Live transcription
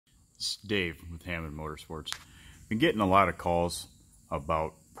It's Dave with Hammond Motorsports. Been getting a lot of calls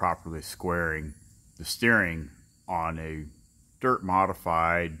about properly squaring the steering on a dirt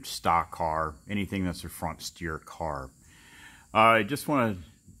modified stock car, anything that's a front steer car. I just want to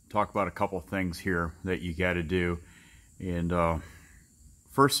talk about a couple things here that you got to do. And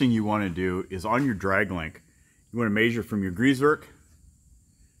first thing you want to do is on your drag link, you want to measure from your grease zerk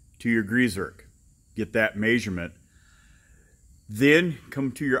to your grease zerk. Get that measurement. Then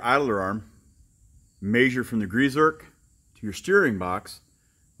come to your idler arm, measure from the grease zerk to your steering box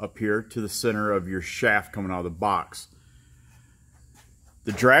up here to the center of your shaft coming out of the box.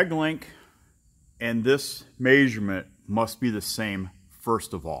 The drag link and this measurement must be the same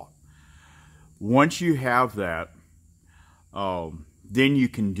first of all. Once you have that, then you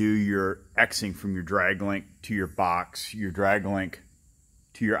can do your Xing from your drag link to your box, your drag link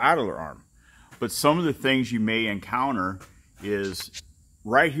to your idler arm. But some of the things you may encounter is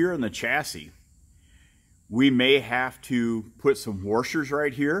right here in the chassis. We may have to put some washers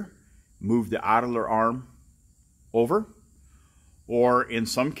right here, move the idler arm over, or in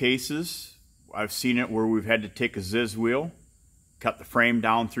some cases, I've seen it where we've had to take a Ziz wheel, cut the frame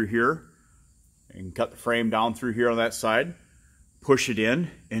down through here, and cut the frame down through here on that side, push it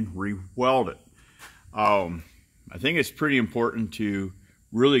in, and re-weld it. I think it's pretty important to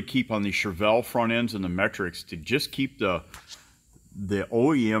really keep on the Chevelle front ends and the metrics to just keep the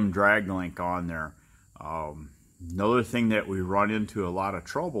OEM drag link on there. Another thing that we run into a lot of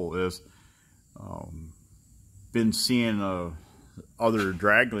trouble is been seeing other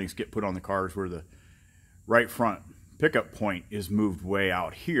drag links get put on the cars where the right front pickup point is moved way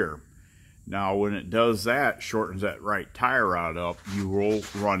out here. Now when it does that, shortens that right tire rod up, you will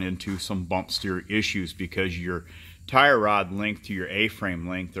run into some bump steer issues because your tire rod length to your A-frame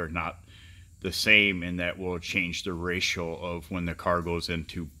length are not the same, and that will change the ratio of when the car goes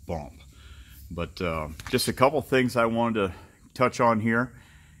into bump. But just a couple things I wanted to touch on here.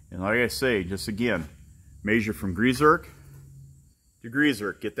 And like I say, just again, measure from grease zerk to grease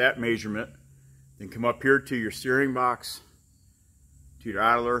zerk. Get that measurement. Then come up here to your steering box, to your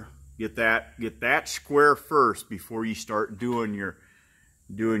idler. Get that square first before you start doing your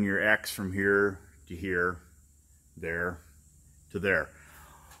X from here to here, there to there.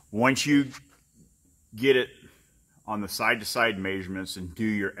 Once you get it on the side-to-side measurements and do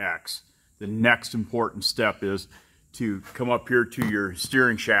your X, the next important step is to come up here to your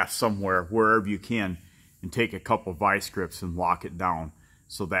steering shaft somewhere, wherever you can, and take a couple vice grips and lock it down.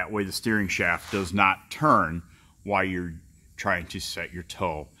 So that way the steering shaft does not turn while you're trying to set your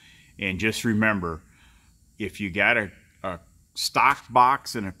toe. And just remember, if you got a stock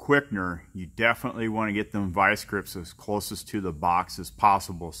box and a quickener, you definitely want to get them vice grips as closest to the box as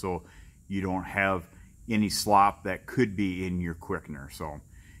possible so you don't have any slop that could be in your quickener. So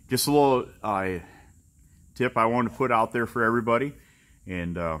just a little tip I wanted to put out there for everybody,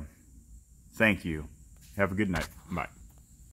 and thank you. Have a good night. Bye.